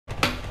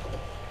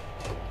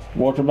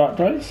welcome back,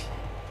 guys,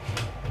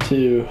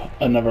 to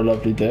another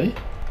lovely day.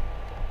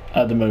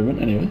 At the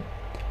moment, anyway.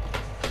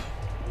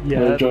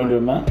 Yeah. We're joined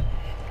with Matt.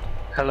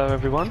 Hello,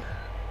 everyone.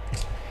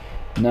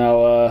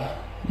 Now,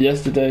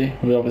 yesterday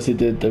we obviously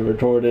did the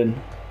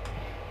recording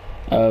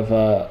of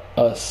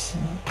us,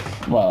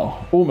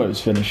 well,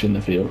 almost finishing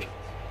the field.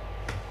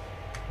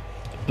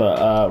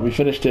 But we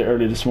finished it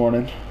early this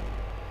morning.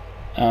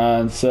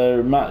 And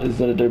so Matt is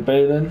going to do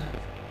baling.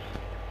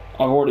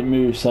 I've already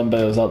moved some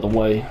bales out the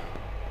way.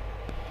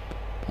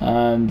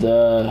 And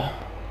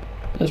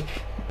that's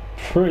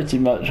pretty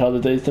much how the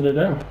day's going to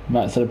go.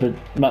 Matt's going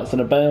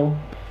to bale.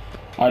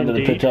 I'm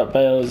going to pick up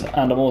bales,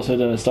 and I'm also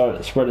going to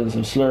start spreading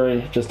some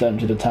slurry just to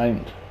empty the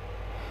tank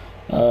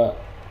out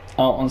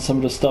on some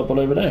of the stubble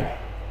over there.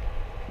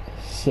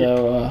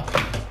 So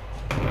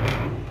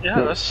yeah,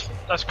 let's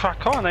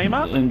crack on, eh,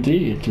 Matt?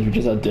 Indeed, because we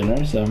just had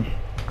dinner, so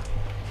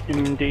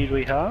indeed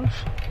we have.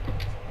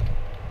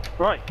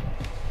 Right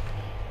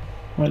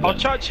I'll then.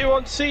 Chat to you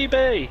on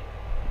CB.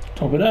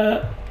 Copy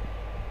that.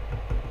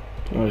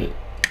 Right.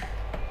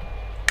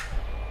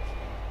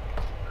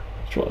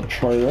 Try to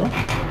try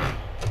that.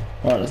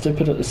 Alright, let's do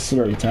put up the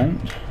slurry tank.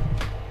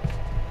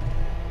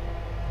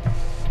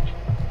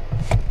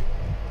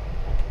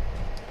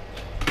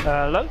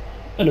 Hello?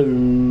 Hello.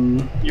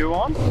 You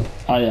on?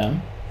 I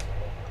am.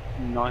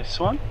 Nice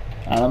one.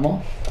 And I'm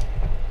off.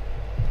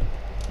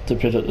 To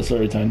put up the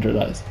slurry tank,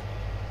 realize.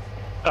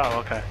 Oh,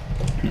 okay.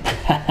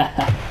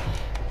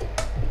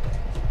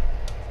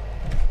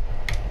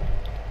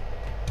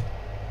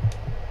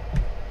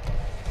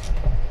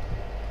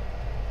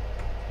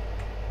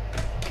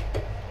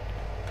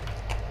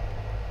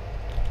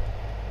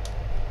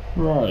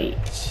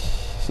 Right,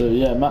 so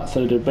yeah, Matt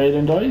said did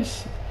baling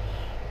dice.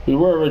 We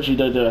were originally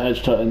going to do a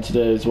hedge cutting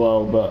today as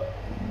well, but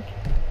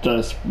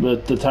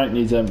the tank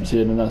needs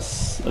emptying, and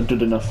that's a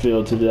good enough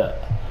field to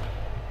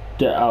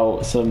get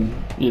out some,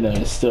 you know,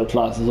 it's still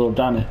classed as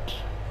organic,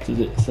 because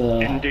it's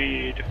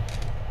indeed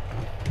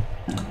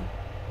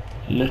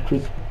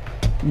liquid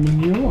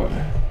manure,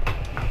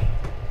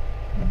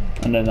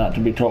 and then that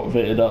can be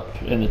cultivated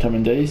up in the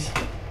coming days.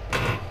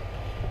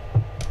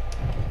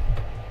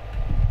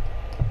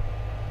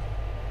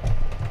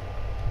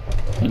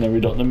 And then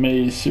we got the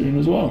maize soon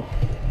as well.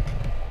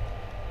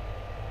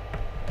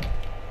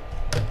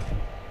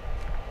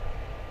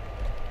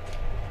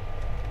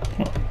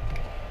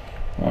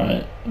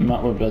 Right,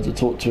 Matt won't be able to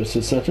talk to us in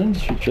a second.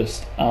 She's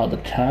just out of the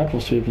cab or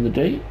sweeping the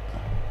gate.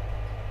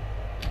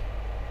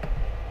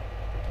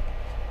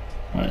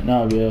 Right,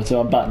 now I'll be able to.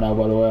 I'm back now,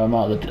 by the way. I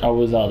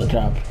was out of the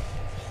cab.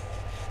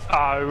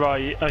 Oh,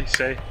 right, I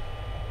see.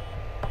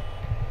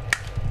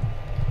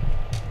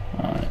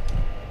 Alright.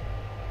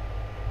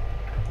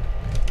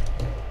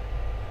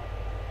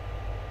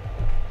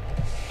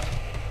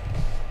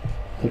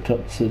 Hook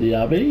up to the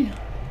Abbey.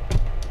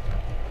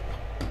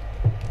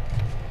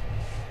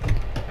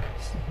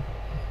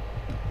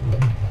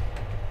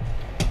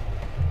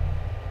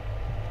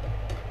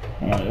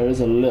 Alright, there is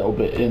a little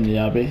bit in the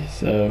Abbey,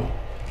 so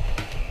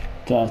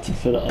don't have to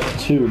fill it up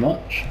too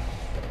much.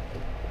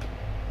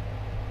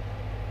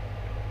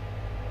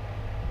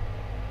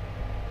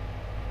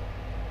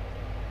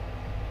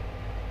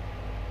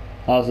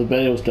 How's the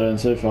bales doing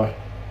so far?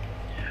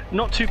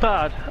 Not too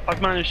bad.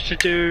 I've managed to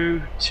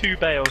do 2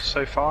 bales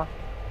so far.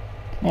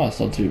 Oh,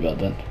 that's not too bad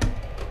then.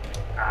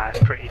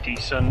 It's pretty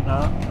decent.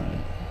 Alright.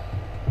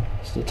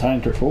 It's the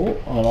tanker full,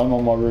 and I'm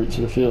on my route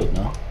to the field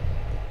now.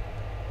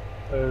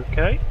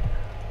 Okay.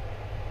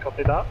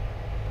 Copy that.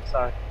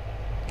 So.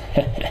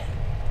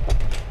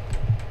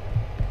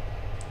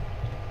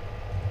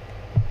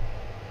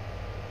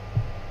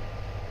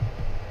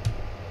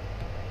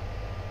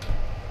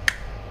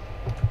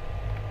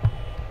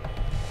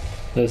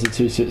 There's a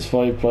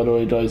 265, by the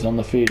way, guys, on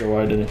the feeder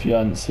wide, and if you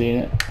hadn't seen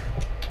it,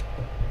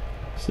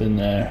 it's in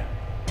there.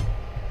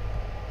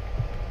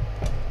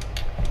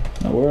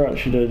 Now we're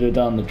actually going to go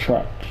down the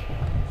track,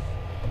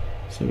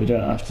 so we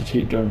don't have to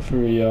keep going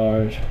through a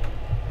yard.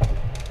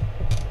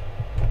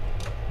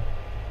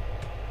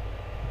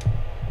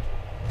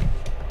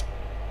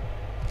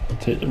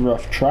 Take the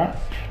rough track.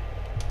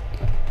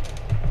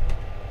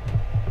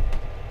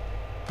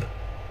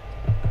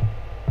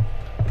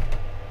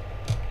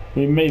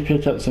 We may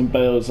pick up some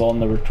bales on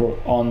the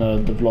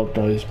vlog,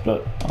 guys,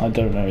 but I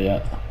don't know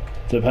yet.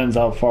 Depends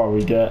how far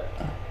we get.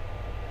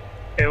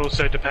 It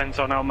also depends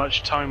on how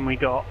much time we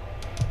got.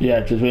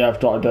 Yeah, because we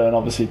have got to go and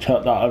obviously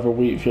cut that other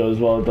wheat field as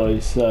well,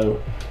 guys.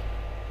 So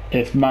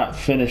if Matt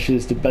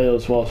finishes the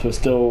bales whilst we're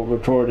still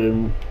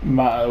recording,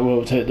 Matt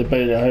will take the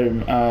baler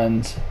home,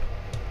 and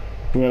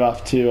we'll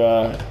have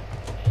to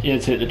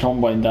take the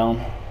combine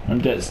down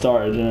and get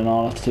started, and then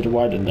I'll have to take the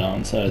widen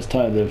down. So it's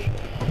kind of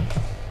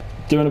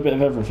doing a bit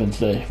of everything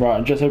today. Right,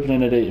 I'm just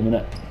opening at 8 a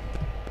minute.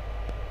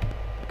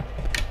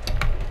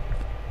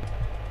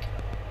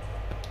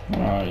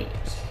 Right.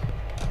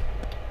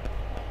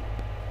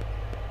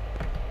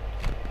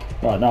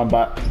 Right, now I'm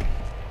back.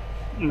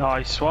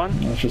 Nice one.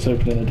 I was just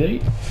opening a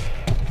gate.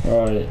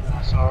 Right.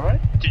 That's alright.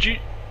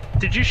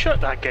 Did you shut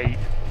that gate?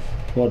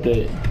 What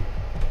gate?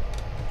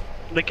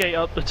 the gate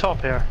up the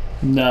top here?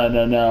 No,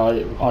 no, no.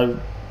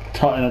 I'm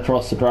cutting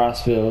across the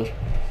grass field,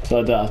 so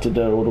I don't have to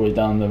do it all the way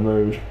down the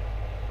road.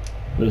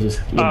 With this,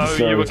 with Oh,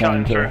 the you were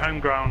cutting tanker. through home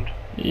ground.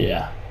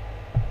 Yeah.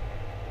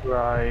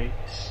 Right.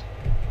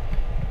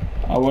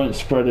 I won't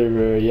spread over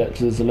here yet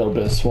because there's a little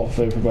bit of swath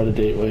over by the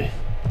gateway.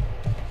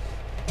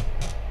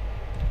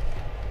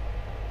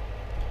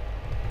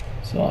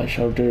 So I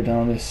shall go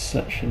down this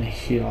section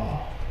here.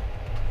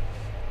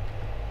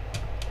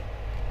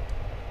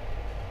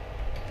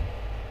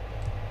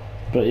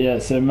 But yeah,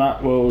 so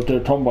Matt will do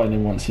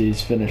combining once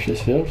he's finished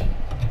this field.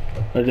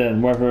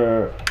 Again,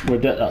 whether we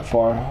get that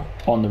far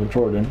on the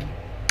recording,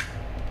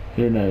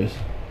 who knows?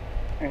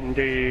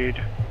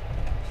 Indeed.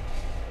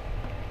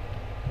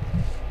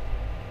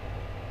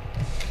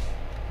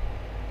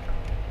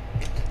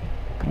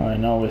 Alright,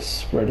 now we're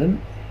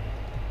spreading.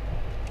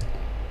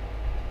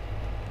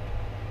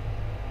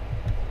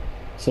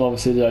 So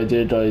obviously the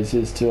idea, guys,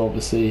 is to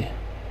obviously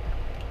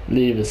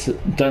leave us,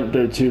 don't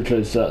go too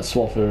close to that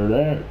swath over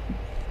there.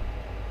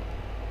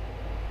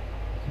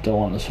 Don't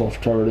want the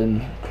swath covered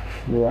in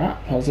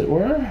crap, as it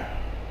were.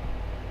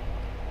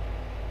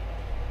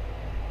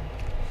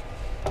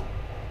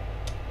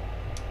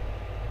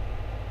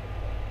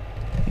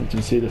 You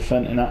can see the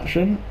fent in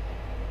action.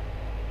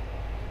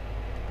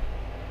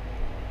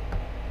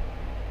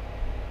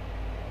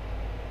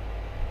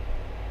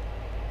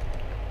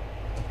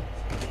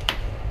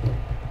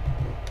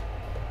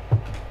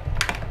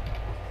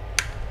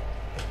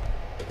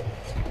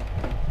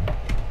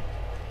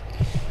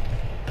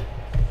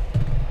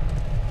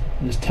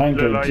 This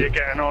tanker. Look like you're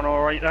getting on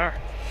alright there.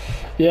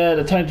 Yeah,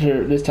 the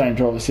tanker. This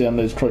tanker obviously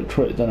unloads quite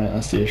quick, doesn't it?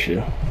 That's the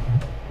issue.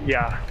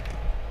 Yeah.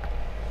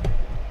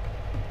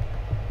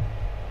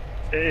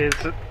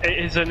 It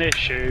is an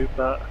issue,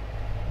 but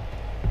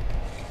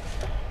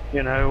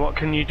you know, what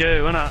can you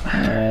do, innit?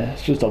 Yeah,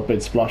 it's just a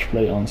big splash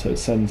plate on, so it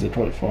sends it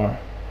quite far.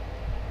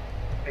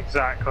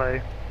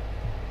 Exactly.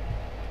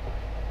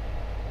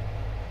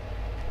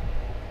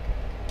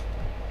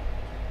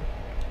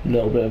 A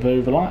little bit of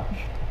overlap.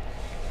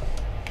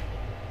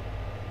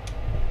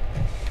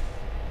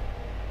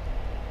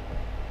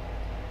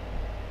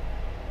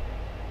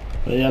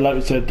 But yeah, like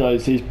we said,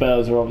 guys, these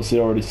bales are obviously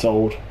already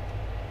sold.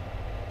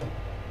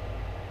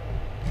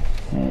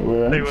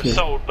 They were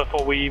sold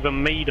before we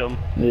even made them.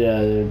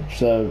 Yeah,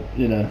 so,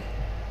 you know,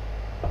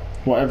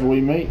 whatever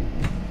we make,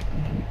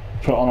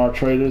 put on our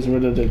trailers, we're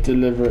going to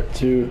deliver it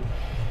to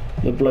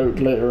the bloke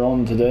later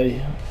on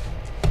today.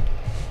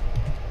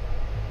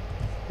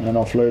 And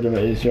offload him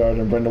at his yard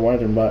and bring the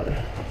wagon back.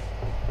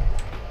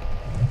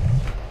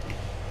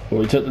 But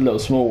we took the little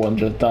small one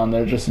just down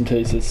there just in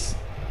case it's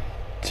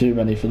too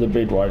many for the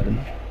big wagon.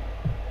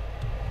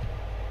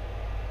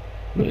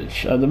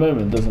 Which at the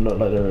moment doesn't look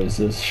like there is.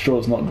 The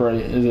straw's not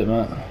great, is it,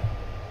 Matt?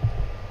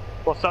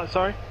 What's that,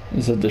 sorry?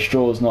 It said the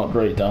straw's not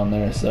great down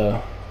there,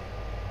 so.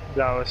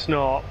 No, it's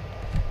not.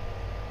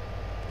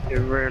 It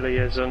really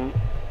isn't.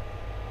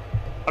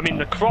 I mean,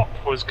 the crop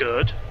was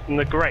good, and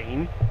the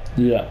grain.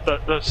 Yeah.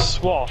 But the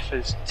swath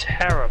is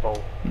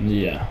terrible.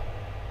 Yeah.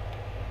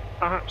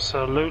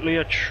 Absolutely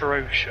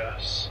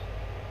atrocious.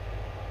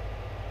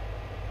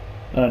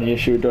 Only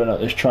issue with doing up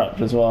this track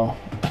as well.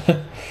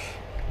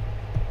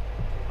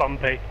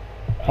 Bumpy.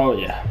 Oh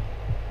yeah.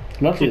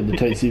 Luckily in the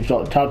case you've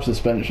got cab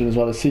suspension as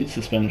well as seat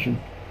suspension.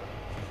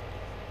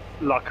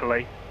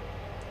 Luckily.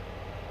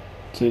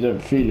 So you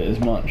don't feel it as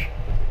much.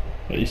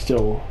 But you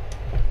still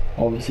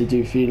obviously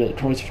do feel it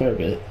quite a fair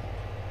bit.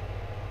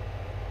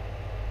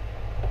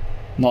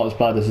 Not as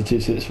bad as the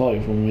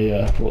 265 when we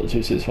brought the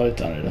 265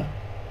 down here though.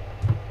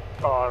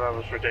 Oh, that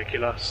was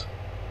ridiculous.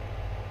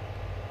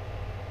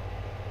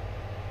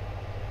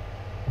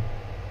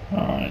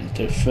 Alright,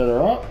 to fill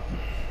her up.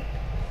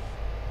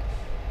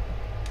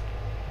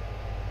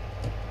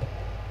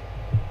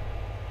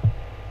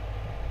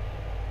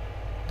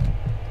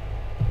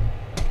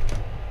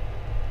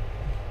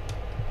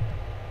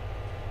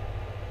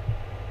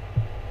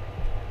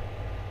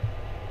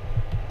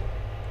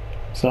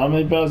 So how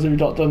many bales have you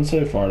got done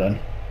so far then?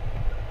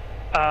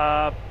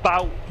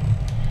 About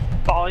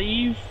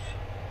 5.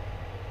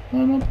 Oh,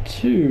 not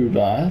too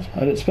bad.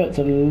 I'd expect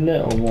a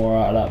little more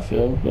out of that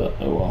field, but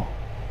oh well.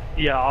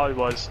 Yeah, I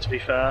was, to be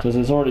fair. Because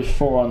there's already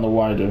 4 on the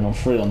widen, or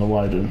 3 on the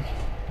widen.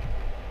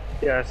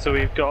 Yeah, so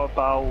we've got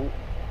about...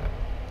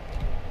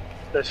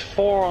 There's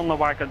 4 on the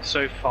wagon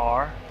so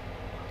far.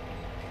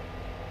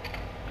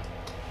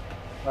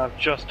 I've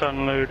just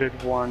unloaded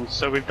 1,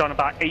 so we've done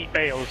about 8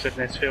 bales in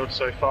this field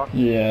so far.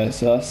 Yeah,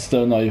 so that's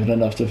still not even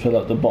enough to fill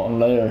up the bottom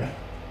layer.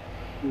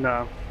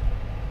 No.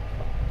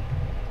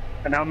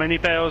 And how many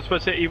bales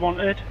was it you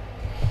wanted?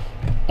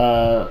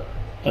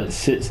 Like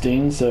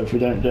 16, so if we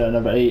don't do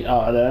another 8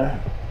 out of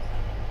there.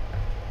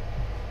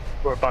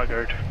 We're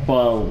buggered.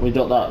 Well, we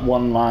got that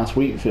one last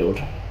wheat field.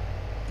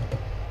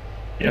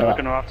 Yeah, we're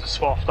going to have to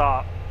swath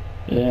that.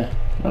 Yeah,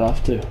 we'll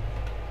have to.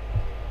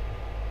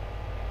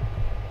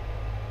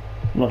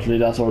 Luckily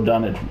that's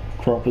organic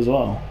crop as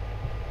well.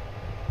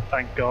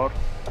 Thank God.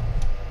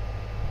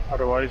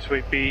 Otherwise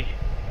we'd be...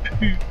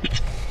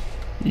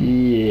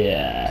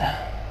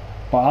 Yeah.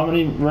 Well, how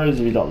many rows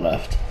have you got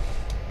left?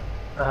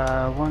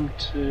 1,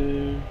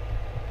 2.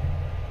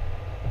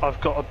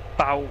 I've got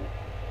about,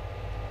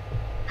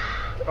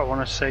 I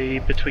want to say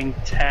between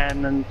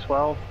 10 and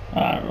 12.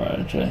 Ah, right,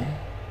 okay.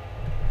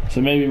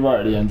 So maybe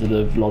right at the end of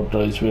the vlog,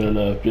 guys,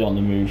 we'll be on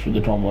the move for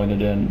the convoy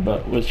again,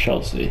 but with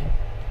Chelsea.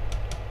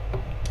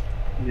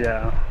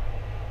 Yeah.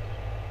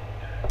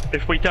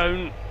 If we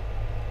don't,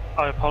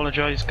 I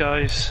apologise,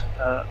 guys.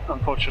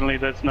 Unfortunately,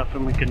 there's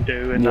nothing we can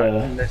do in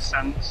this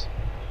sense.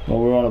 Well,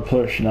 we're on a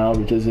push now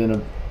because in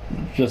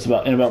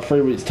about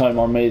 3 weeks' time,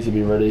 our maize will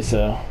be ready.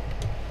 So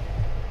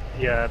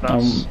yeah,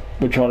 that's.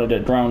 We're trying to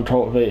get ground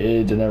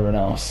cultivated and everything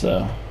else.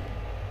 So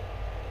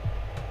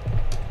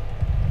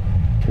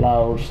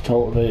plowed,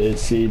 cultivated,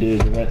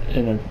 seeded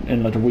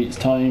in like a week's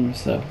time.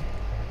 So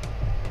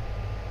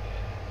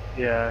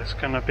yeah, it's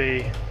gonna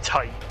be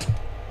tight.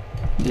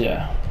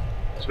 Yeah.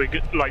 So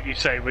like you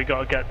say, we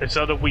got to get this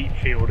other wheat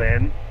field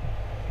in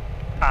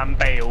and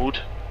baled.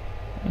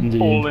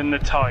 Indeed. All in the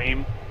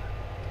time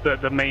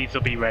that the maize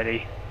will be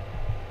ready.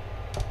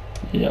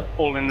 Yep.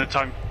 All in the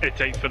time it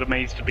takes for the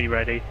maize to be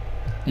ready.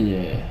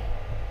 Yeah.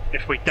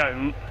 If we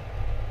don't,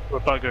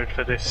 we're buggered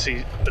for this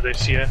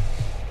year.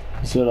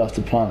 So we'll have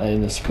to plant it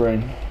in the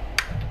spring.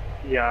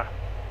 Yeah.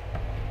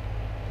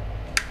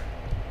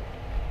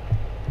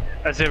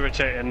 As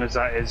irritating as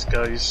that is,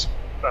 guys,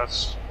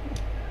 that's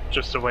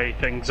just the way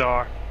things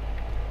are.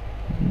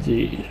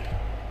 Indeed.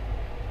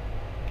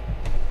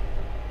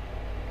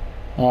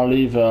 I'll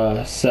leave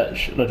a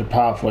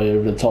pathway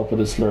over the top of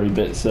the slurry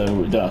bit so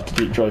we don't have to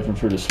keep driving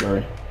through the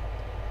slurry.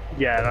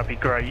 Yeah, that'd be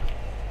great.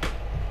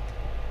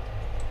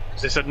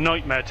 Because it's a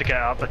nightmare to get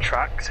out the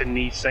tracks in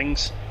these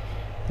things.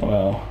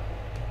 Well,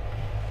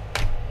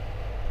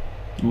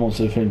 I'm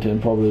also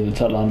thinking probably the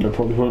Telehandler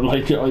probably won't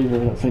like it either.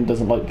 That thing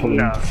doesn't like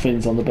pulling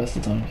fins on the best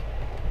of times.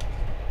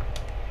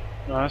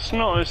 No, it's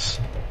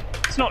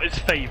not his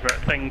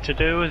favourite thing to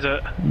do, is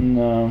it?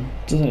 No,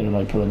 it doesn't even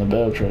like pulling the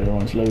bale trailer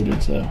when it's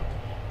loaded, so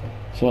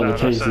that's why the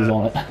case is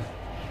on it.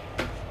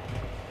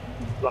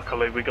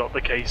 Luckily we got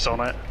the case on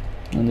it.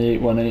 And the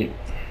 818.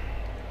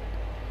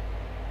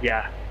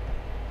 Yeah.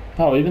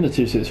 Oh, even the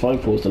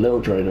 265 pulls the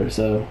little trailer,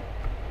 so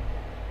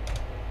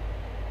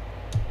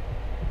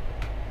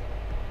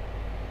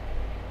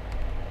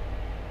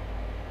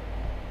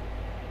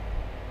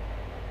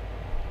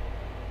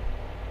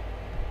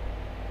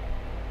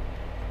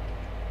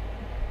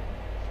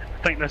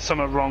I think there's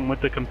something wrong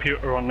with the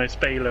computer on this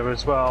baler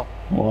as well.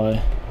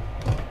 why?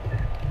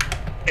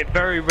 It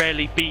very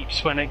rarely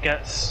beeps when it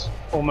gets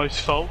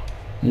almost full.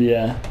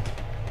 Yeah.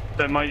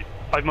 So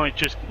I might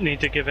just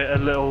need to give it a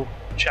little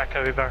check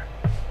over.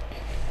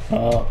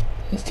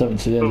 It's coming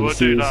to the end of the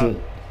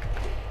season.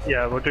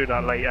 Yeah, we'll do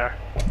that later.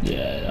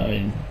 Yeah, I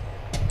mean,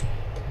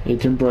 it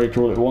can break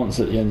all it wants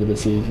at the end of the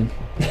season.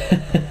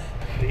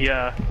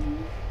 Yeah.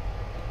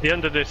 The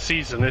end of this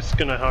season, it's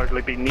gonna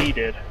hardly be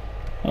needed.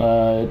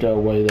 Go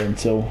away then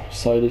until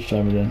silage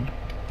time again.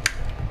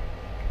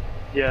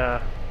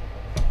 Yeah.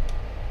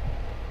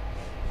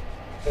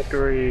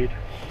 Agreed.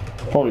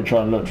 Probably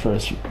try and look for a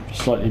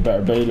slightly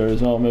better baler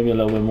as well, maybe a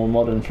little bit more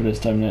modern for this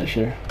time next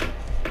year.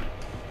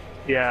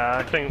 Yeah,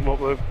 I think what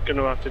we're going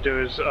to have to do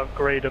is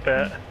upgrade a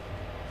bit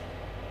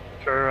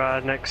for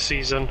next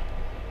season.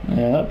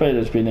 Yeah, that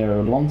baler's been here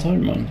a long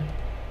time, man.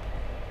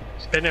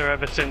 It's been here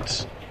ever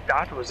since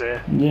Dad was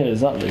here. Yeah,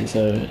 exactly,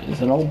 so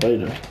it's an old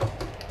baler.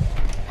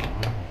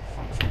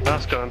 And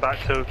that's going back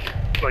to,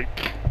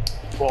 like,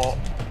 what,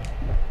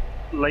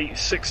 late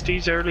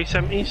 60s, early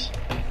 70s?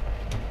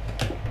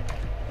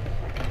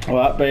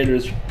 Well, that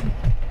baler's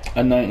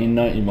a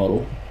 1990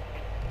 model.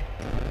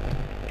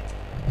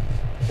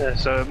 Yeah,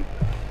 so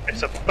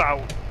it's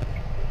about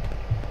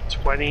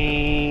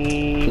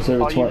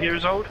 25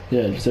 years old?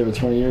 Yeah, just over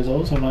 20 years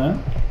old, something like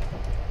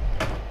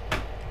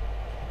that.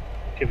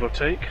 Give or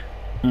take.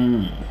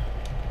 Mm.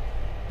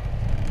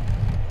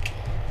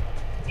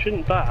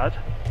 Shouldn't bad.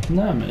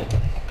 Nah, mate.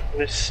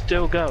 And it's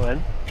still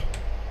going.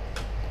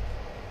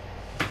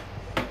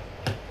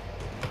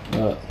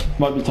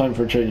 Might be time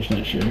for a change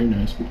next year, who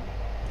knows?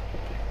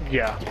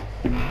 Yeah.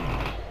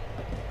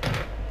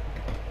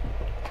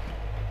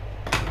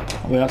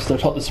 We have to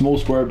cut the small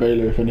square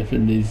baler if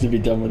anything needs to be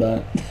done with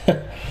that.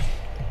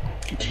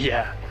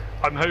 Yeah.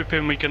 I'm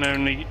hoping we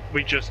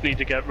just need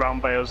to get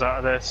round bales out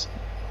of this.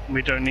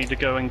 We don't need to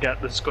go and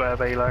get the square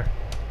baler.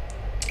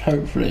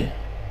 Hopefully.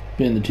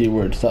 Being the T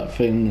words, that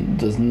thing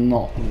does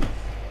not...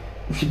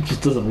 It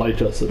just doesn't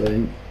like us, I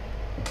think.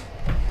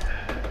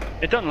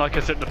 It doesn't like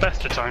us at the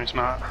best of times,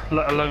 Matt,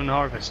 let alone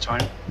harvest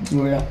time.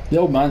 Well, yeah. The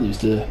old man used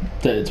to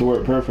get it to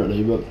work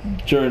perfectly, but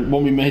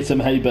when we made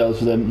some hay bales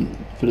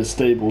for the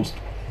stables...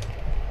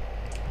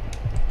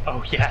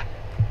 Oh, yeah.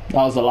 That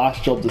was the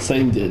last job the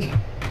same did.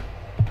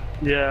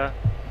 Yeah.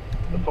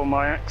 Before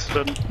my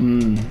accident.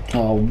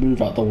 Oh,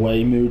 move out the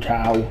way, moo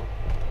cow.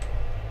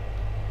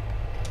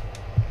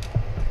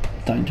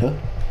 Thank her.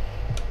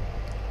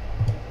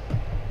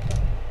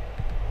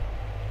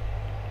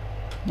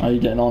 How are you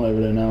getting on over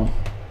there now?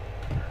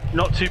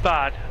 Not too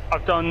bad.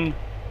 I've done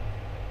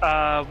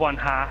one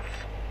half.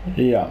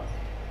 Yeah.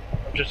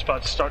 I'm just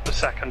about to start the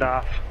second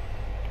half.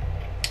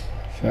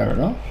 Fair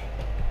enough.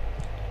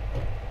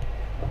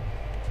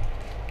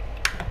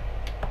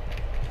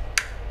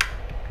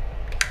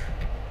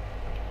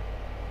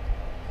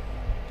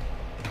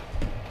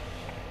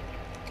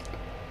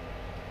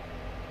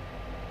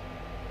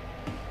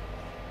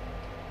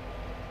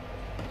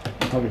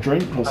 Have a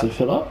drink once they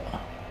fill up.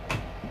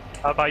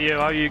 How about you?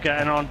 How are you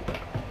getting on?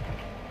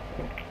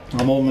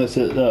 I'm almost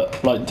at the,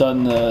 like,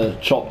 done the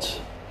chopped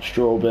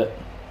straw bit.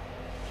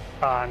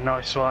 Ah,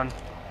 nice one.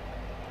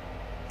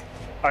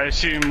 I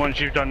assume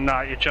once you've done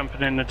that, you're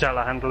jumping in the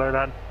telehandler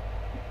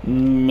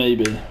then?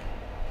 Maybe.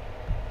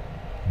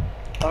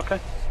 Okay.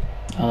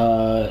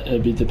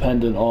 It'd be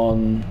dependent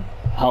on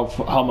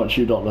how much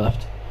you got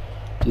left.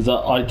 Is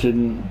that I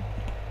can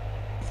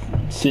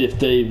see if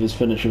Dave has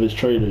finished with his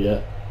trailer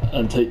yet,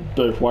 and take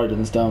both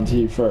Widens down to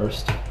you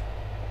first.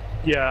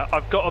 Yeah,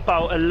 I've got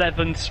about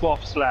 11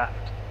 swaths left.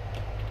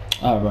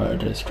 Ah, right,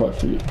 okay, it's quite a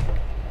few.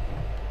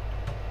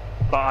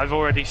 But I've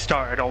already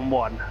started on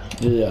one.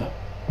 Yeah.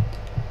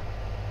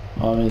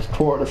 I mean, it's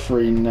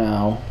 2:45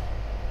 now.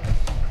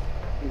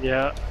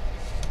 Yeah.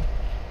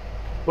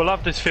 We'll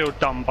have this field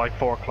done by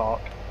 4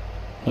 o'clock.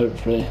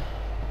 Hopefully.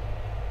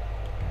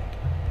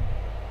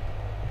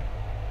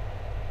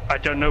 I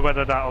don't know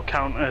whether that'll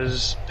count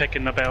as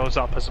picking the bales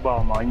up as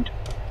well, mind.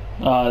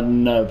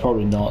 No,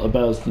 probably not. The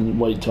bells can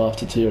wait till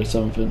after tea or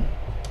something.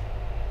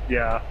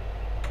 Yeah.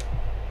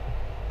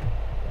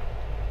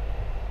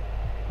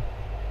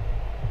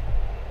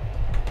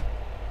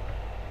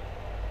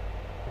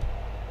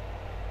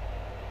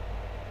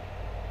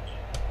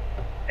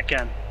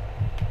 Again,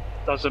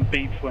 doesn't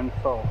beat when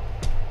full.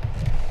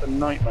 It's a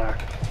nightmare.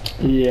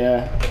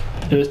 Yeah.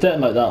 It was getting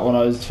like that when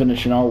I was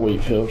finishing our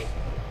wheat field.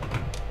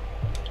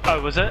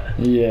 Oh, was it?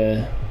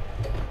 Yeah.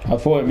 I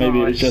thought maybe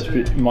No, it was just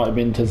might have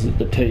been because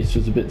the taste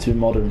was a bit too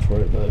modern for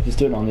it, but if it's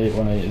doing it on the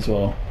 818 as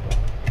well.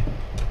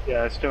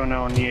 Yeah, it's doing it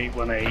on the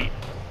 818.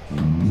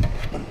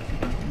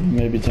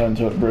 Maybe time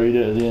to upgrade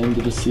it at the end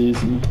of the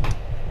season.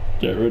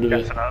 Get rid of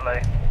Definitely.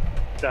 it.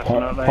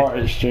 Definitely. Part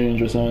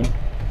exchange or something.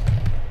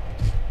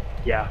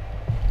 Yeah.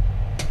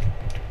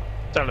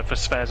 Sell it for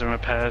spares and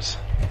repairs.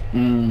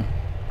 Mm.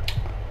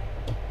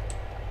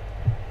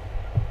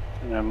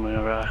 And then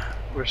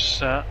we're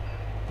set.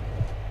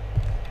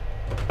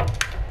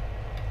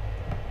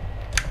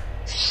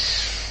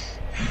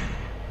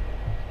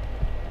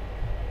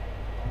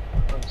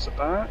 Close the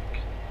back.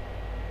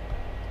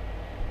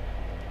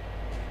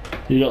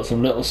 You got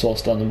some little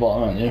sauce down the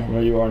bottom, haven't you,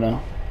 where you are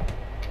now?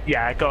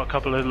 Yeah, I got a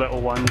couple of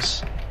little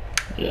ones.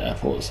 Yeah, I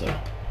thought so.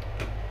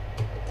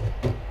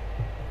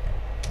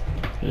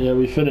 Yeah,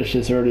 we finished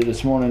this early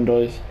this morning,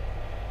 guys.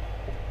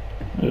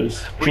 It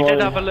was We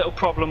did have a little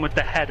problem with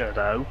the header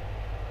though,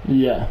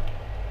 Yeah.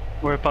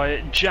 whereby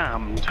it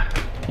jammed.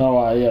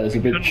 Oh, yeah, there's a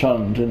big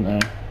chunk, isn't there?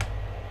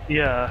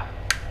 Yeah,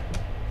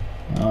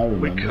 I remember.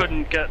 we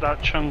couldn't get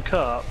that chunk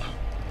up.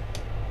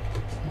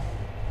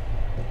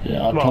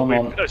 Yeah, I'd Well, come we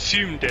on.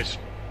 assumed it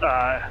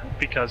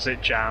because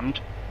it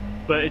jammed,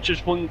 but it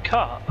just wouldn't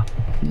cut.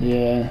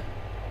 Yeah.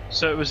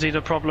 So it was either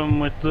a problem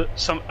with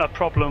a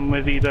problem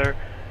with either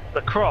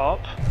the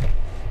crop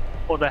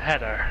or the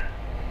header.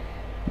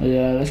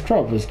 Yeah, this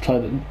crop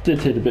did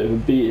take a bit of a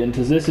beating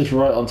because this is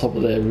right on top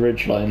of the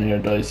ridge line here,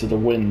 guys. So the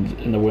wind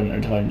in the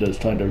winter time does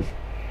kind of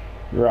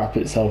wrap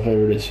itself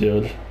over this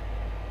field.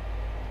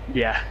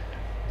 Yeah.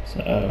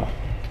 So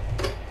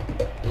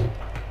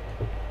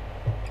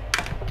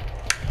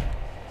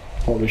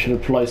probably should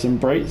apply some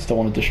brakes. Don't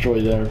want to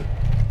destroy their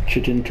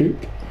chicken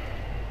coop.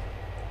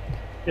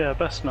 Yeah,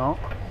 best not.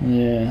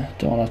 Yeah,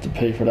 don't want to have to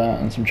pay for that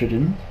and some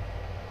chicken.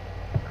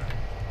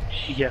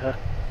 Yeah.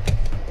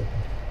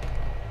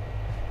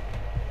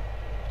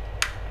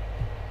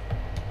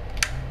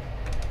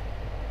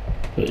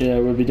 But yeah,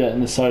 we'll be getting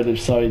the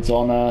silage sides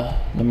on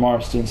the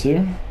Marston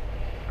soon.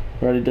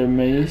 Ready to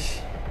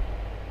maize.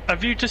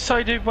 Have you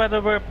decided whether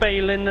we're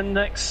baling the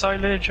next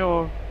silage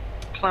or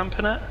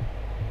clamping it?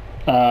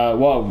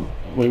 Well,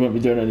 we won't be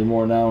doing it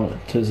anymore now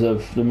because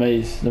of the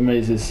maize. The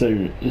maize is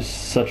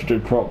such a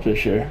good crop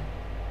this year.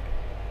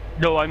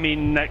 No, I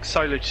mean next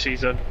silage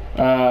season.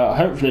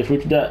 Hopefully,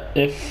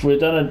 if we're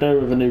done a dough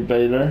with a new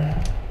baler,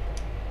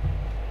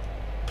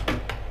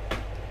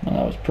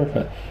 that was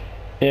perfect.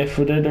 If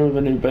we did it with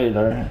a new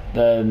baler,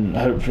 then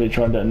hopefully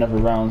try and get another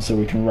round so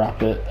we can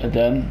wrap it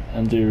again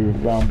and do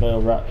round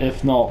bale wrap.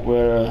 If not,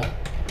 we'll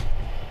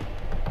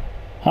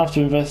have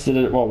to invest in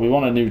it. Well, we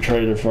want a new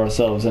trailer for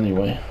ourselves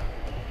anyway.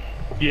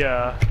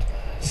 Yeah.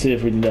 See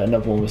if we can get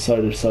another one with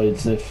silage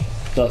sides.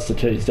 If that's the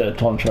case, get a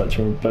contract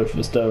for both of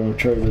us down with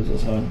trailers or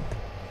something.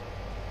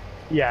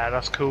 Yeah,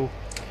 that's cool.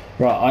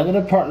 Right, I'm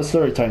going to park the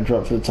slurry tanker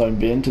up for the time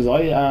being because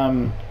I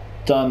am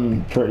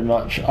done pretty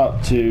much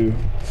up to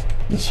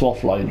the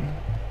swath line.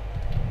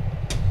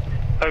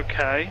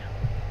 Okay.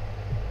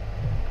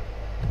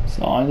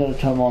 So I'm going to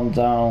come on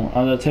down.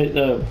 I'm going to take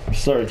the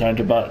slurry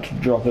tanker back to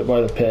drop it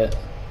by the pit.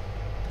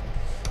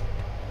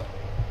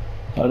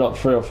 I got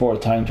 3 or 4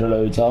 tanker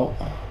loads out.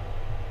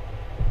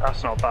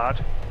 That's not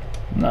bad.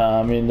 Nah,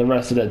 I mean the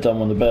rest of it done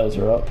when the bales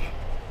are up.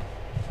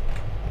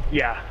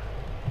 Yeah.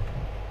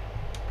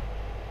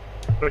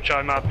 Which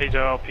I'm happy to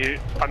help you.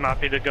 I'm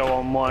happy to go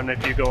on one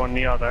if you go on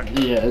the other.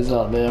 Yeah,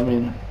 exactly. I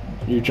mean,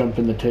 you jump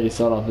in the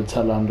case, I'll have the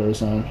tail under or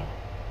something.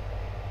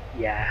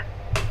 Yeah.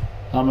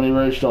 How many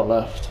rage got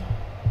left?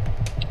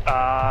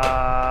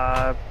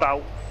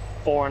 About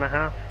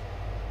 4.5.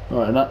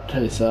 Right, in that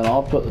case then,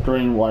 I'll put the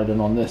drain widen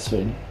on this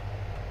thing.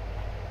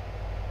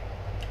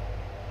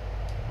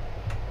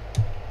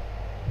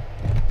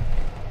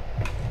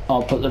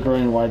 I'll put the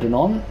drain widen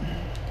on.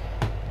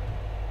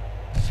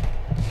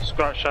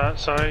 Scratch that,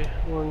 sorry.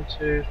 1,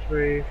 2,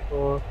 3,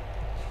 4.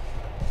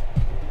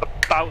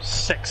 About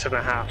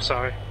 6.5,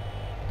 sorry.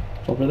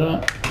 Copy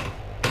that.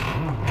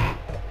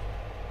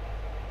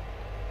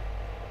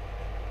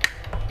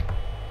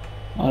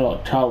 I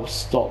got cow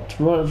stopped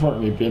right in front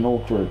of me being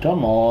awkward.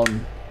 Come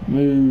on,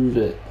 move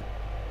it.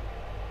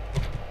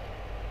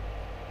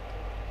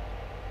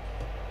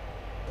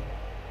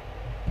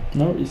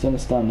 No, he's gonna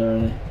stand there,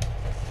 isn't he?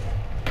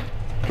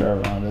 Go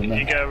around in Did there.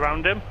 you get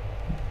around him?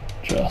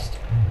 Just.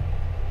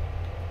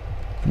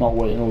 Not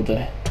waiting all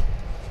day.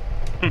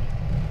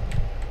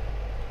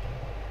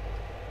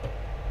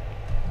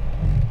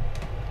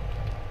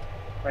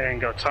 I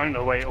ain't got time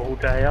to wait all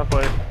day, have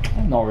we?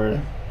 Not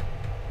really.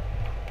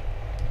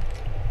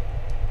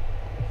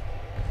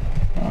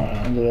 Alright,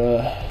 I'm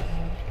gonna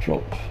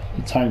drop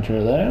the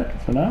tanker there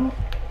for now.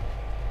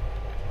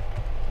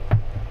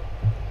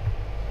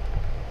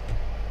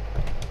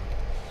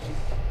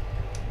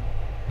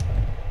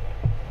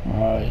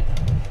 Alright.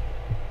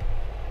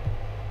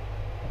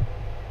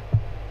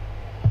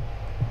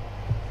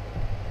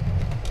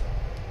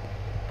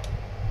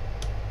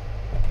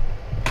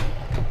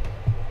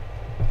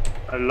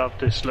 I love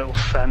this little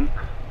fence.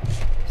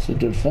 It's a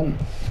good fun.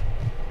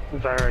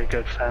 Very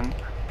good fence.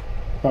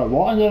 Right,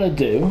 what I'm gonna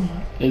do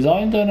is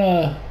I'm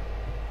gonna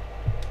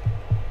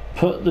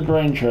put the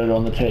drain trailer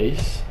on the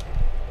case.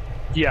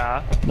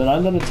 Yeah. Then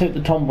I'm gonna take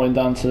the tumbling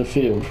down to the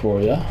field for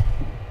you.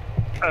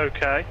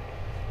 Okay.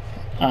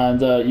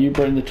 And you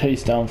bring the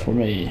case down for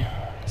me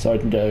so I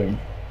can go home.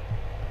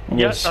 And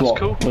Yeah, we'll swap, that's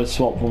cool. We'll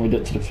swap when we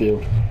get to the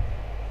field.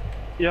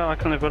 Yeah, I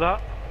can live with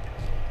that.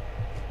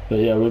 But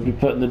yeah, we'll be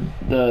putting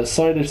the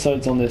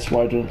sides on this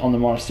widen on the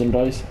Marston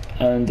dice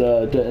and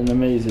getting the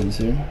amazing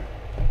soon.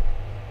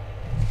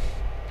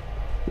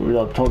 We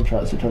got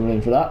contracts coming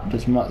in for that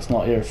because Matt's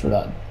not here for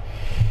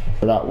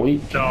that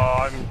week. No,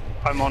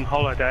 I'm on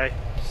holiday.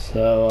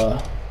 So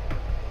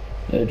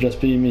it'll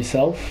just be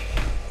myself.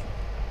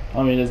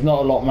 I mean, there's not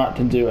a lot Matt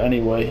can do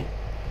anyway.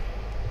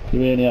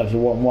 We only have the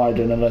one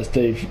widen unless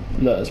Dave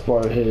let us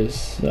borrow his.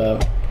 So.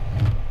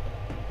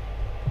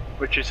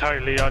 Which is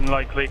highly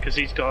unlikely because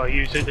he's got to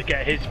use it to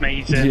get his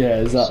maze in.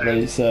 Yeah,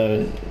 exactly.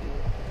 So,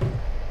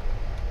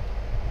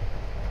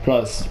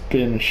 plus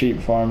being a sheep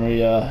farmer, he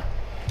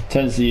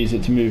tends to use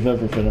it to move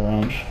everything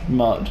around,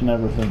 marked and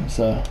everything.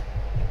 So,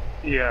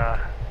 yeah.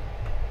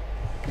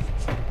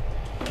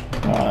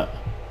 alright,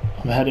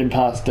 I'm heading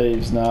past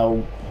Dave's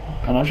now,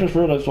 and I just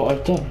realised what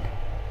I've done.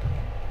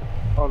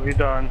 What have you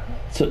done?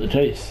 Took the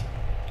case.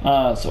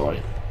 Ah, it's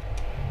alright.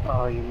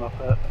 Oh, you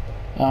muppet.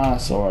 Ah,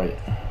 it's alright.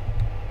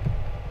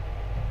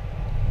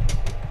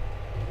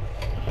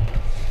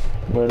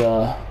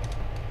 We'll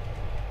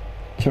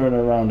turn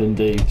around in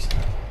Dave's.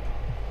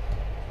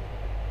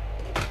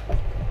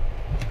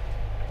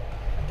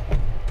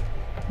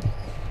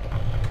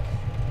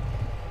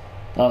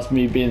 That's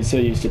me being so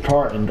used to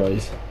carting,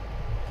 guys,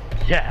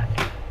 Yeah.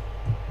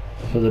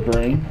 for the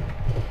drain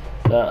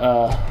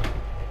that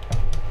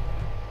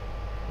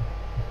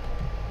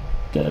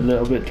get a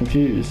little bit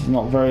confused. It's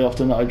not very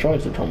often that I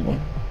drive the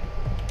tumbling.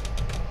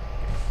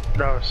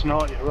 No, it's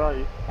not, you're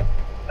right.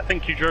 I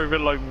think you drove it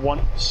like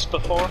once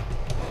before.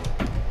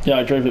 Yeah,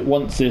 I drove it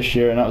once this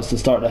year, and that was to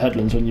start the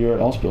Headlands when you were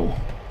at hospital.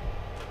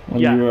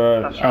 When Yeah, you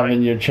were that's having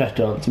right. your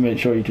check-up to make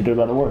sure you could do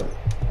better work.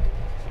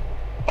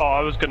 Oh,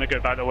 I was going to go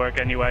back to work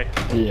anyway.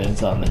 Yeah,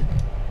 exactly.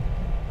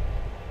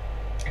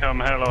 Come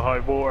hell or high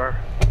water.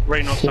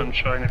 Rain or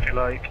sunshine if you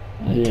like.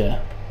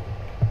 Yeah.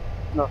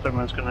 Nothing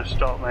was going to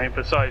stop me.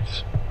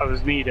 Besides, I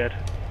was needed.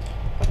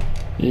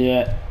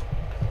 Yeah.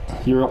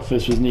 Your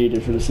office was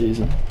needed for the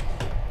season.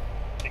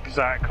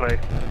 Exactly.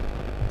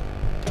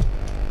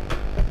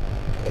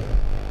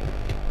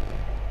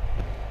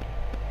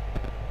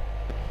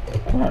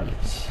 Right.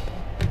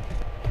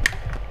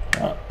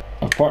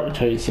 I'll part the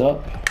case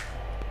up.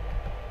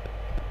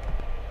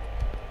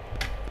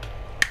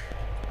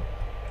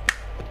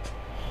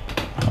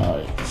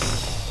 Alright.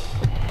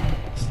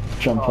 Let's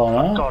jump Oh, on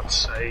for out. God's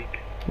sake.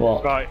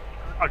 What? Right,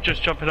 I'm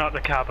just jumping out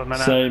the cab a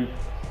minute. Same.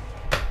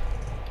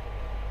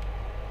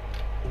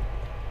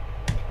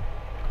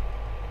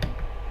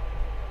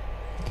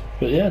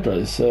 But yeah,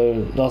 guys,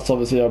 so that's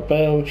obviously our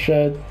bale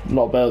shed. A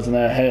lot of bales in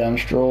there, hay and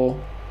straw.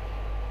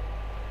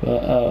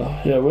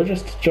 But yeah, we'll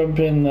just jump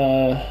in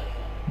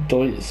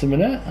Deutz a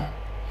minute.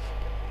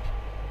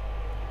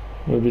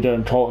 We'll be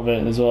doing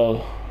cultivating as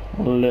well.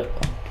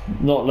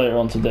 Not later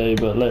on today,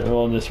 but later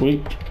on this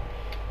week.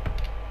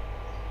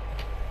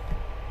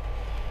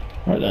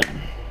 Right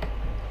then.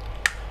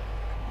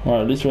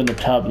 Right, at least we're in the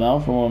tab now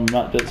for when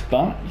Matt gets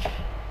back.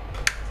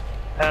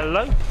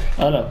 Hello?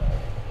 Hello.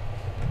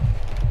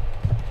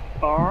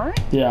 Alright.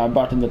 Yeah, I'm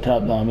back in the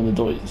tab now, I'm in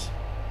the Deutz.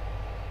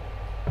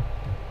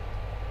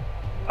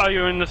 Oh,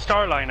 you're in the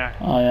Starliner?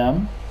 I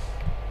am.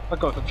 I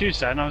got confused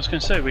then. I was going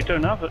to say, we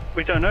don't own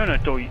a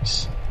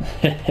Deutz.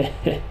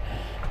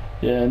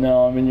 Yeah,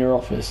 no, I'm in your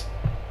office.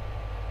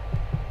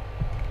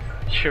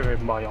 You're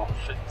in my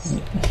office.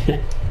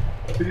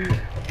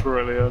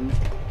 Brilliant.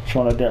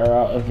 Trying to get her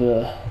out of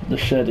the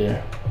shed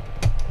here.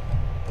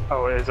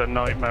 Oh, it is a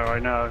nightmare, I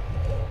know.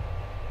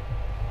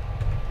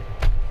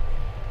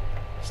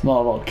 It's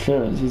not a lot of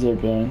clearance, is there,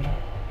 Ben?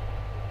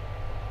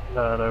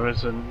 No, there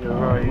isn't. You're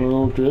right. We're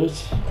all good.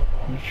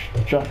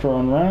 Jack her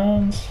on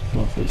rounds.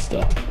 Lovely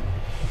stuff.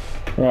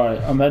 Right,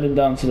 I'm heading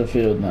down to the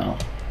field now.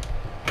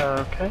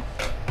 Okay.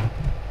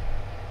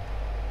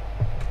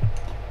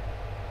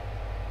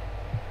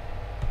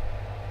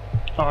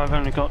 Oh, I've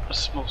only got a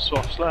small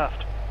swaths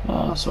left.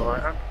 Oh, That's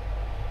alright.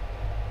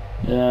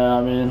 Yeah,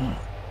 I mean,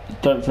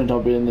 don't think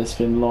I'll be in this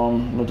thing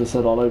long. Like I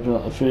said, I'll open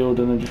up the field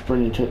and then just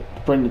bring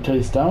the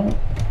taste down.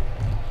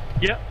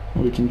 Yep.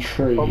 We can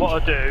trade. Well, what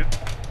I'll do,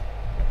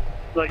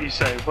 like you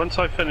say, once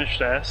I finish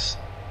this,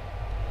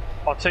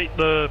 I'll take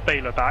the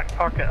baler back,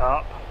 park it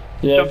up,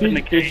 Yeah, jump in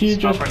the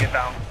cage, I'll bring it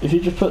down. If you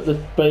just put the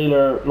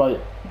baler like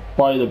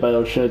by the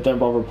bale shed, don't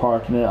bother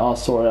parking it. I'll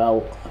sort it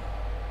out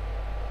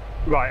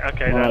Right.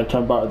 Okay when I then.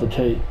 come back to the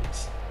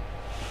tapes.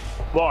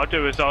 What I'll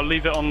do is I'll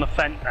leave it on the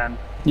fence then.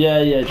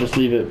 Yeah, just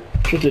leave it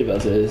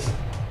as it is.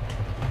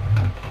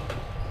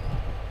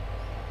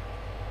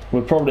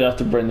 We'll probably have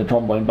to bring the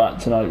combine back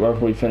tonight, whether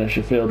we finish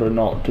the field or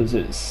not, because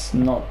it's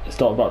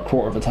got about a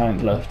quarter of a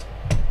tank left.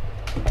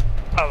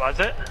 Oh, has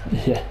it?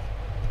 Yeah.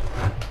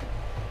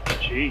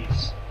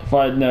 Jeez. If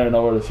I had known, I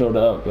would have filled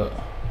it up, but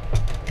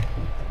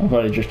I've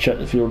only just checked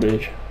the fuel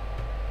gauge.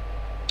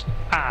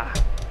 Ah.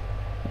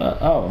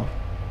 Oh.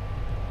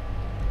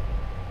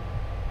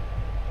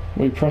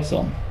 We press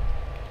on.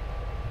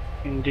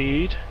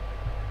 Indeed.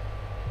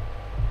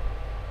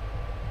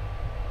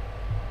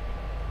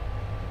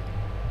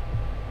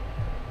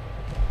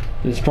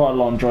 It's quite a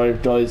long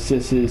drive, guys.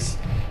 This is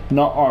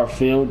not our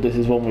field, this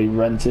is one we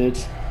rented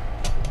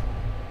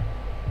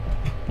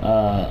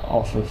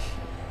off of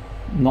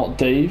not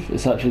Dave,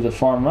 it's actually the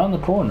farm around the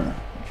corner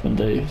from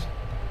Dave's.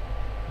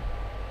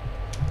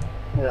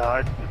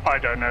 Yeah, I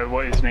don't know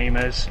what his name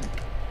is.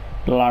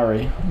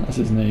 Larry, that's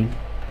his name.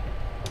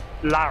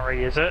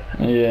 Larry, is it?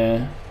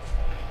 Yeah.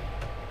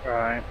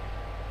 Right.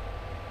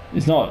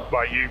 He's not.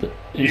 Well,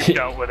 you've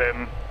dealt with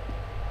him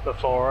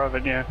before,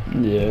 haven't you?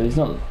 Yeah, he's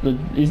not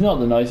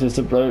the nicest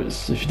of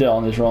blokes. If you do it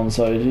on his wrong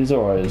side, he's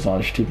alright. It's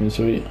nice, cheap and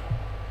sweet.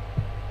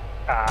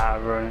 Ah,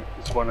 right.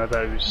 It's one of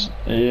those.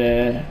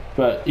 Yeah,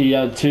 but he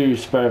had 2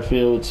 spare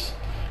fields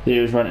that he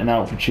was renting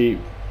out for cheap.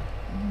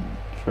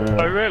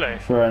 Oh, really?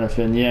 For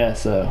anything, yeah.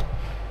 So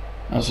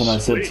that's when I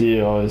said to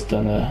you, I was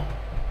done.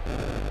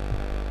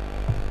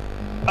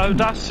 Oh,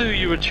 that's who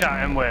you were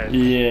chatting with.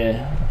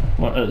 Yeah.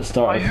 Well, at the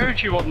start. I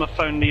heard you on the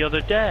phone the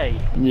other day.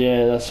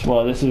 Yeah, that's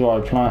why. This is why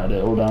I planted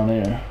it all down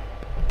here.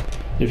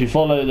 If you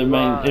follow the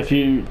main, Right. if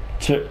you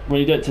when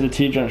you get to the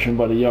T junction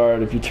by the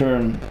yard, if you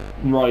turn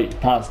right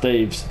past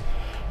Dave's,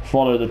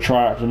 follow the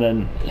track and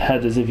then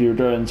head as if you were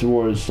going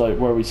towards like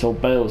where we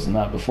sold bales and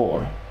that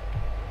before.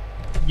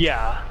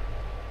 Yeah.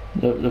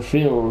 The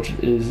field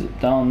is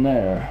down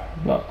there,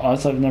 but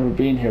as I've never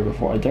been here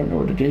before, I don't know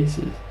where the gate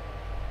is.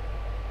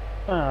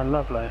 Ah,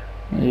 lovely.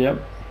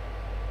 Yep.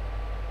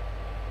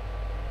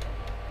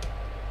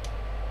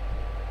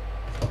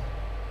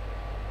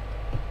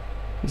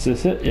 Is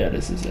this it? Yeah,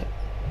 this is it.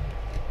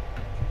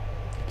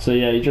 So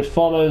yeah, you just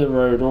follow the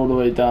road all the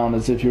way down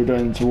as if you're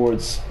going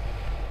towards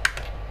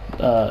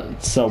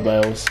sell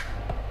bales.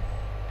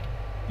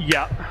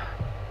 Yeah.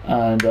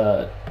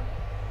 And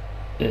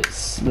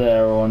it's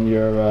there on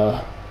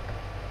your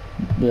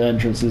the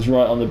entrance is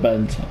right on the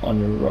bend on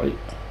your right.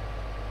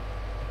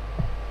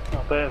 A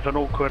bit of an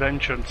awkward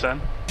entrance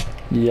then.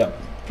 Yep,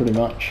 pretty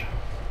much.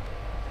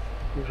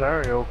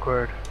 Very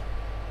awkward.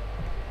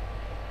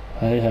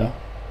 Hey ho.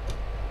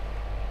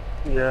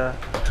 Yeah.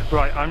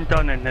 Right, I'm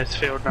done in this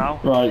field now.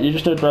 Right, you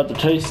just go grab the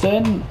taste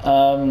then.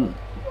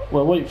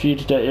 We'll wait for you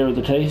to get here with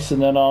the taste and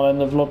then I'll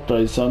end the vlog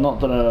guys. So I'm not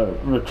gonna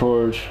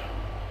record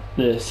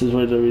this as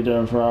we're gonna be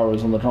doing for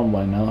hours on the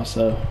combine now,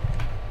 so.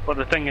 But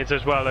the thing is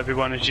as well,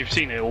 everyone, is you've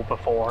seen it all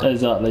before.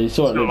 Exactly.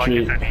 So it's not like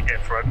it's any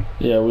different.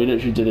 Yeah, we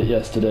literally did it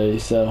yesterday,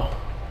 so.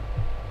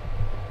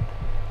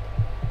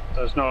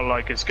 So it's not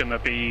like it's gonna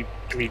be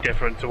any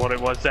different to what it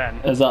was then.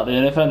 Exactly,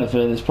 and if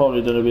anything, it's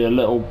probably going to be a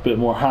little bit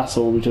more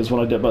hassle because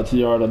when I get back to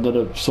the yard, I'm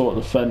going to sort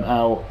the fence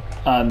out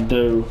and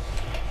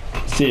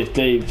see if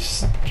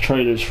Dave's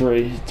trailer's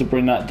free to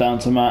bring that down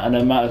to Matt, and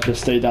then Matt will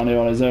just stay down here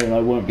on his own.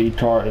 I won't be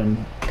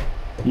carting,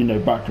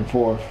 back and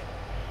forth.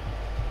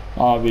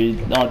 I'll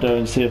go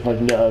and see if I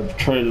can get a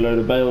trailer load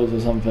of bales or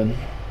something.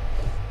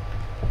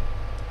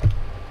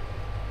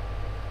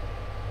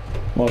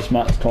 Whilst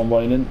Matt's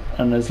combining,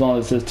 and as long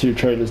as there's 2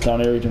 trailers down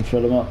here, we can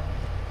fill them up.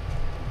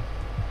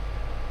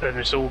 then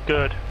it's all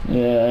good.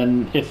 Yeah,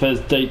 and if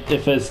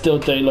there's still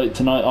daylight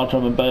tonight, I'll try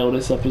and bail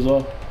this up as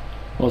well.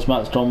 Whilst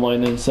Matt's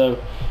combining, so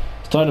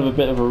it's kind of a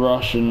bit of a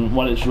rush, and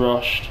when it's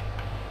rushed,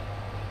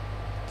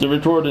 the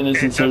recording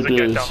isn't so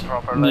good.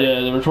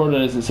 Yeah, the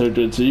recording isn't so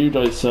good, so you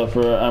guys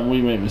suffer and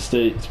we make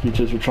mistakes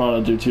because we're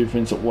trying to do two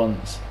things at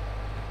once.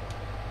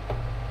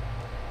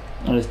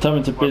 And it's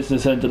coming to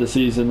business end of the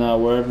season now,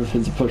 where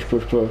everything's a push,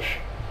 push, push.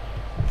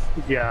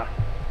 Yeah.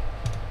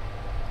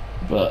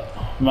 But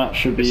Matt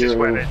should be here. This is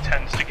when it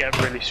tends to get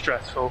really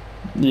stressful.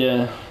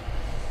 Yeah.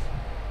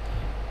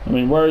 I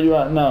mean, where are you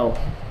at now?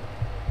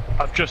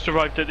 I've just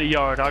arrived at the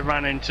yard. I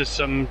ran into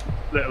some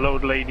little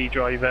old lady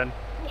driving.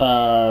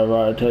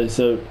 Right, okay,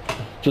 so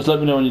just let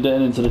me know when you're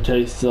getting into the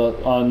case so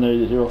I know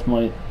that you're off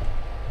mic.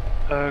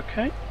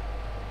 Okay.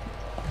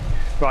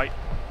 Right.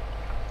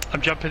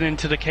 I'm jumping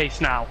into the case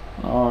now.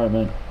 Alright,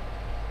 man.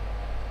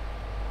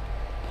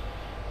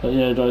 But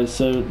yeah, guys,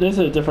 so there's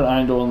a different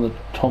angle on the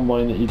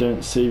combine that you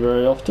don't see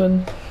very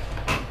often.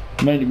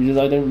 Mainly because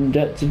I don't even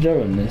get to go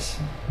in this.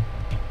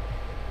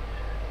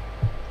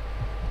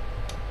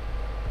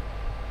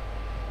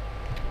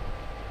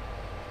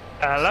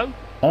 Hello?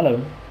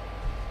 Hello.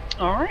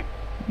 Alright.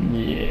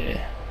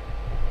 Yeah.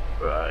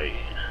 Right.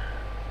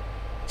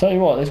 Tell you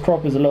what, this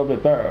crop is a little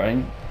bit better,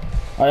 eh?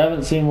 I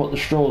haven't seen what the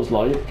straw's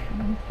like,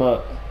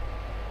 but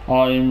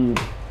I'm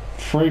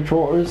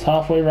 3/4,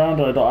 halfway round,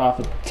 and I got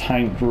half a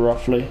tank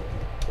roughly.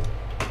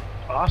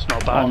 Oh, that's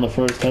not bad. On the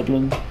first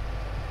headland.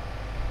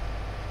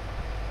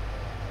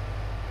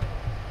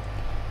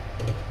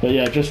 But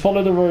yeah, just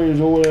follow the road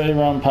all the way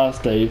around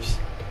past Dave's.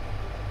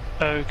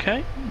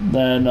 Okay.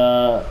 Then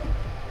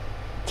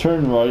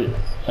turn right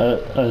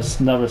at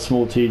another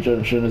small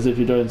T-junction as if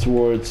you're going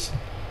towards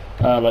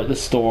like the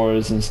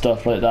stores and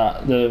stuff like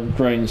that, the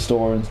grain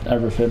store and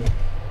everything.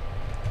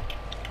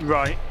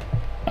 Right.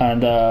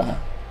 And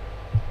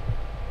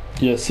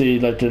you'll see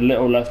like the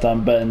little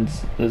left-hand bend,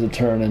 there's a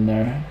turn in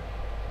there.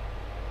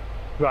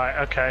 Right,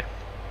 okay.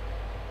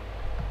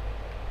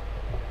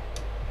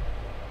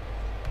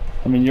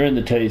 I mean, you're in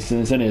the case and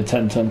it's only a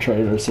 10-ton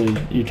trailer, so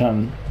you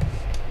can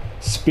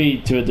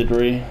speed to a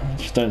degree,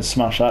 just don't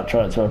smash that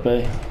tractor up,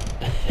 eh?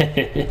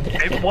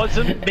 It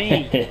wasn't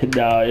me.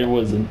 No, it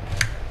wasn't.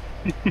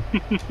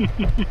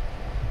 It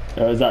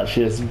was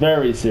actually a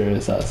very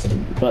serious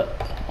accident, but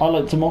I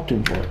like to mock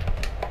him for it.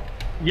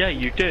 Yeah,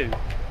 you do.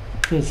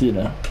 Because, you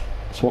know,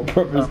 it's what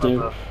brothers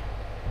do.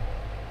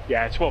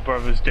 Yeah, it's what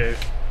brothers do.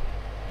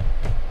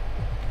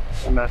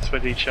 We mess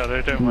with each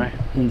other, don't we?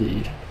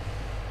 Indeed.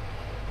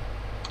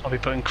 I'll be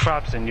putting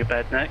crabs in your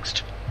bed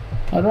next.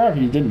 I'd rather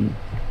you didn't.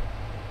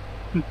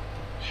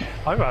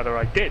 I'd rather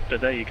I did,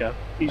 but there you go.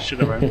 Each to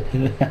their own.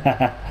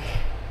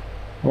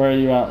 Where are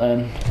you at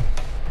then?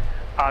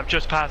 I've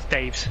just passed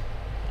Dave's.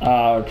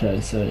 Ah,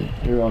 okay, so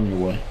you're on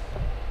your way.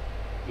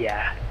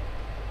 Yeah.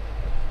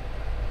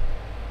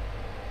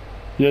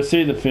 You'll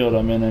see the field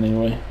I'm in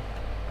anyway.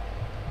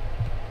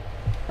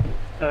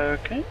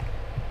 Okay.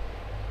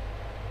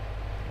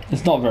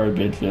 It's not a very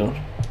big field.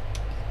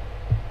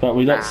 But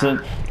we got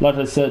some, like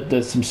I said,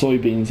 there's some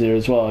soybeans here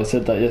as well. I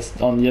said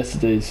that on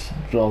yesterday's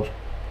vlog.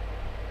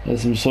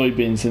 There's some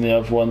soybeans in the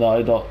other one that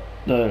I got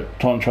the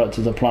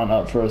contractor to plant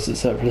up for us,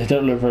 except they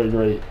don't look very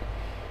great.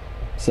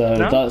 So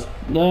that's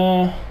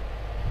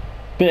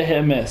bit hit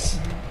and miss.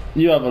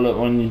 You have a look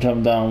when you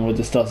come down with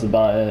the stuff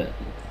about it.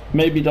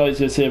 Maybe guys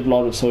you'll see a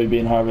vlog of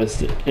soybean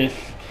harvest.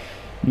 If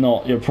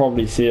not, you'll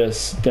probably see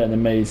us getting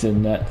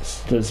amazing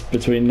nets. There's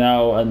between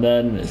now and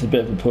then it's a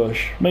bit of a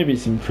push. Maybe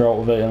some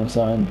cultivating or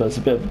something, but it's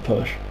a bit of a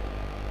push.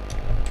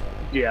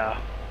 Yeah.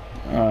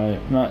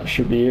 Alright, Matt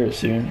should be here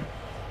soon.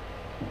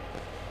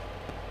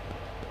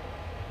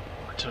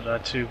 I took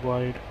that too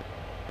wide.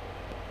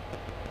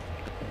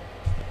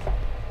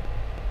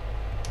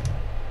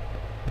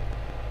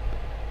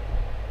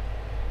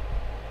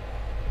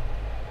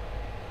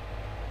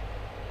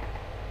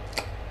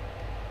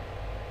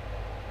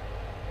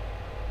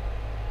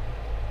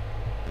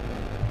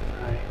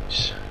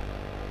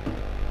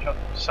 Drop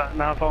the sat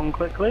nav on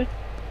quickly.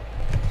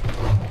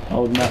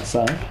 Old Nat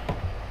Sav.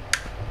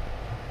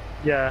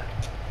 Yeah,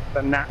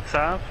 the Nat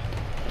Sav.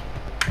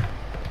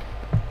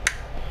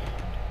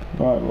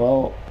 Right,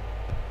 well,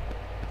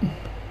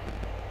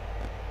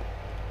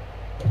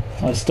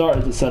 I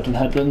started the second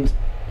headland,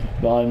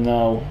 but I'm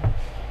now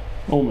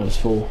almost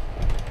full.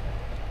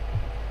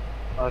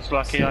 I was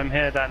lucky so, I'm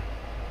here then.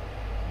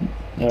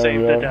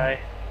 Save the day.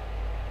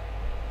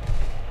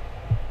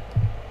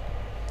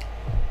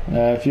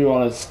 If you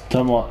want to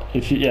come on,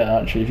 if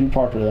you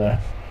park it there,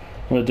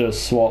 I'm gonna do a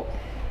swap.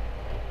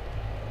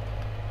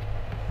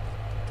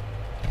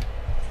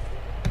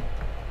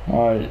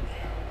 Alright.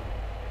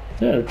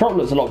 Yeah, the crop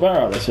looks a lot better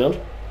out of this field.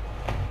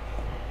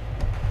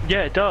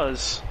 Yeah, it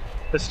does.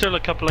 There's still a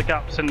couple of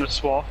gaps in the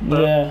swath,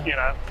 but yeah, you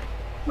know,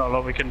 not a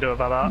lot we can do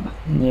about that.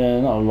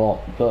 Yeah, not a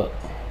lot, but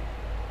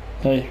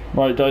hey,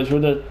 right guys, we're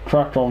the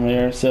crack on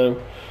here,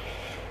 so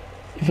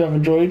if you have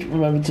enjoyed,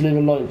 remember to leave a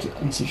like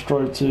and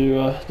subscribe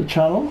to the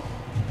channel.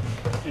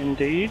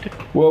 Indeed.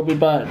 We'll be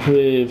back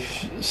with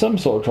some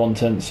sort of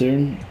content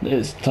soon.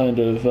 It's kind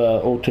of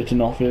all kicking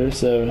off here,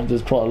 so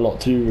there's quite a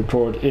lot to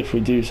record if we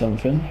do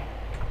something.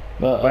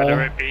 But,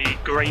 Whether it be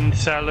grain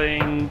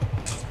selling,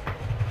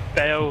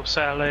 bale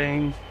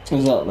selling,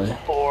 exactly.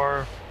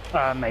 or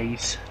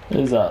maize.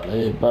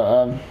 Exactly.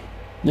 But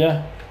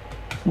yeah,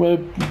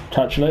 we'll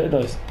catch you later,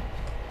 guys.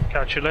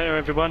 Catch you later,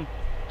 everyone.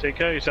 Take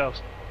care of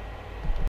yourselves.